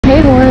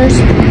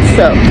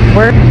So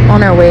we're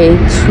on our way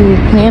to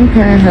Planned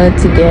Parenthood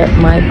to get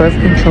my birth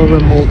control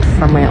removed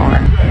from my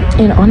arm.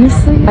 And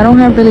honestly, I don't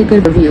have really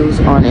good reviews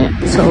on it.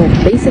 So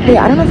basically,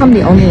 I don't know if I'm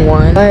the only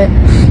one, but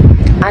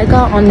I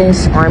got on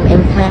this arm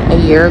implant a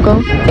year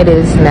ago. It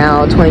is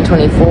now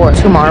 2024.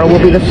 Tomorrow will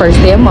be the first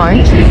day of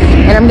March,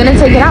 and I'm gonna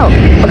take it out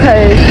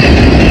because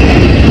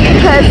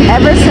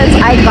ever since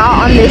I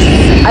got on this,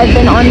 I've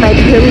been on my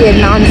period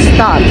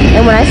non-stop.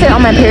 And when I say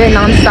on my period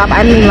non-stop,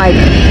 I mean like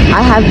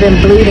I have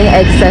been bleeding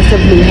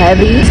excessively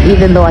heavy,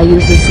 even though I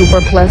use the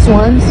Super Plus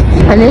ones,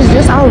 and it's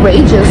just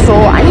outrageous. So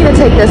I need to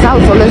take this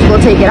out, so let's go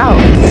take it out.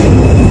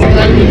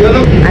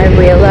 I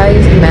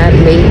realized mad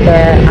late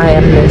that I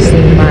am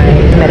missing my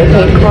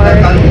Medicaid card,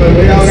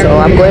 so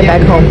I'm going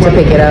back home to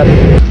pick it up.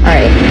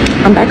 Alright,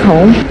 I'm back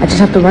home. I just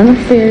have to run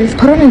upstairs,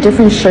 put on a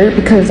different shirt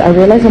because I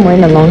realize I'm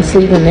wearing a long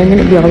sleeve and they're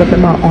gonna be all up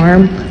in my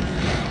arm.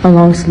 A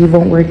long sleeve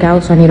won't work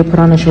out, so I need to put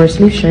on a short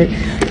sleeve shirt,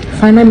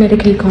 find my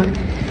Medicaid card,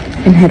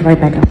 and head right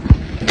back out.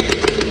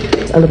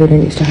 This elevator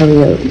needs to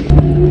hurry up.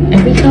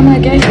 Every time I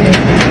get here,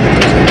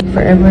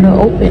 forever to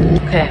open.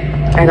 Okay,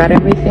 I got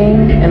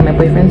everything and my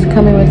boyfriend's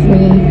coming with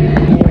me.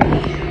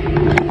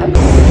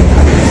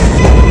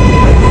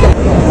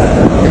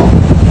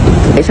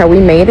 So we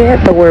made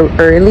it, but we're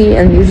early,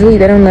 and usually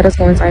they don't let us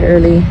go inside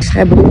early.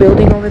 That blue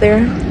building over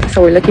there,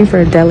 so we're looking for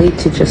a deli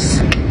to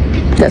just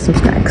get some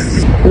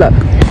snacks. Look,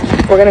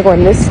 we're gonna go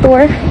in this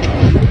store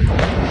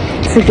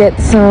to get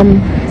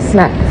some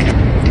snacks.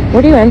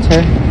 Where do you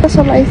enter? That's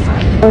a life.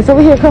 Oh, it's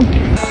over here. Come,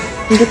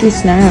 you get these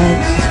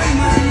snacks.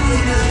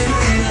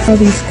 All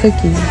these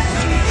cookies,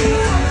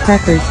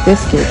 crackers,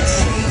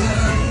 biscuits,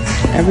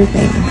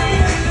 everything.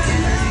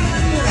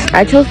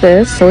 I chose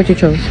this. So what you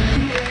chose?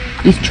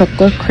 These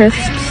chocolate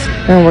crisps,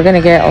 and we're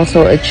gonna get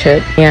also a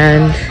chip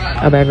and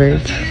a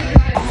beverage.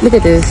 Look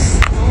at this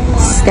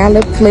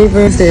scallop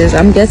flavors.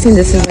 I'm guessing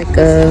this is like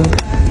a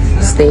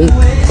steak,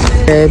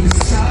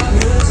 ribs.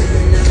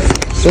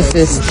 This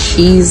is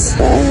cheese,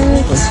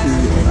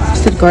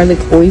 roasted garlic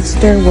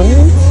oyster. What?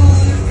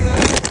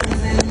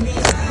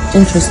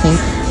 Interesting.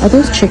 Are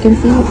those chicken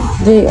feet?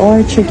 They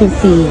are chicken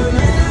feet.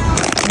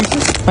 There's a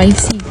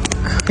spicy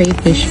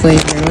crayfish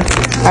flavor.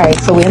 Alright,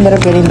 so we ended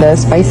up getting the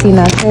spicy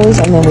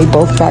nachos, and then we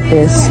both got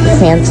this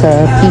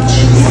Fanta peach.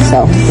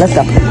 So let's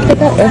go. They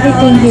got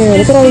everything here.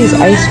 Look at all these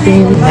ice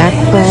cream,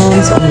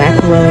 macarons,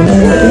 macaroni.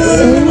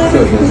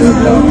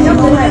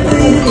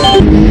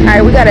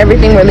 Alright, we got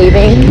everything. We're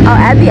leaving. I'll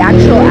add the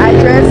actual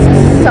address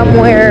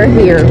somewhere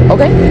here.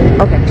 Okay?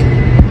 Okay.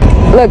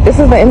 Look, this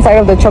is the inside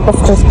of the chocolate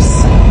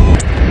crisps.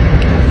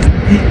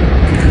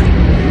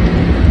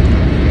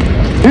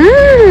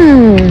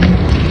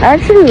 I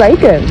actually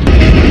like it.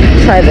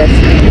 Try this.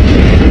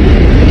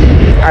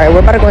 Alright, we're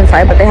about to go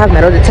inside, but they have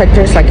metal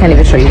detectors, so I can't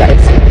even show you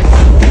guys.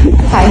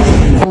 Hi.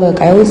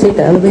 Look, I always take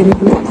the elevator.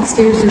 Look at the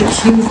stairs, they're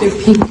cute, they're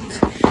pink.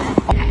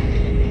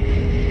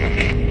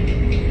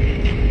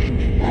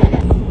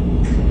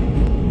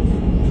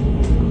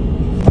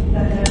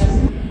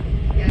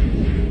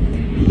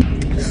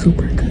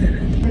 Super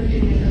good.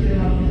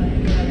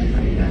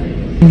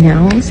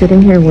 Now,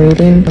 sitting here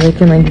waiting, so they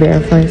can like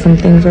verify some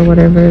things or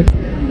whatever.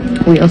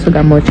 We also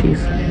got mochis.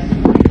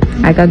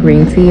 I got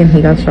green tea and he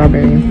got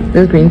strawberry.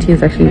 This green tea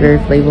is actually very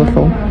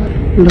flavorful.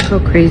 Look how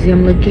crazy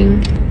I'm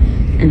looking,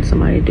 and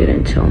somebody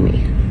didn't tell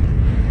me.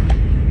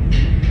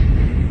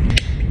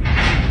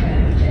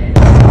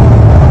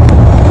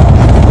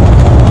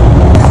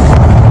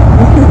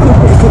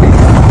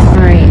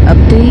 Alright,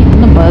 update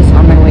on the bus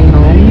on my way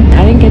home.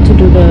 I didn't get to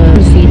do the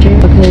procedure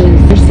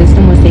because their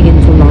system was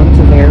taking too long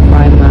to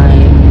verify my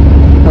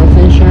health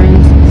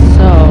insurance.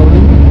 So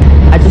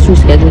I just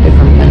rescheduled it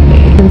for Monday.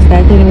 Since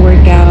that didn't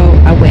work out,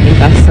 I went and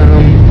got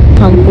some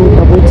Kung Fu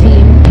bubble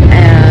tea,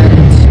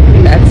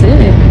 and that's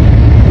it.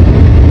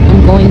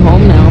 I'm going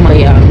home now. But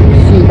yeah,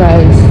 see you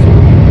guys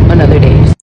another day.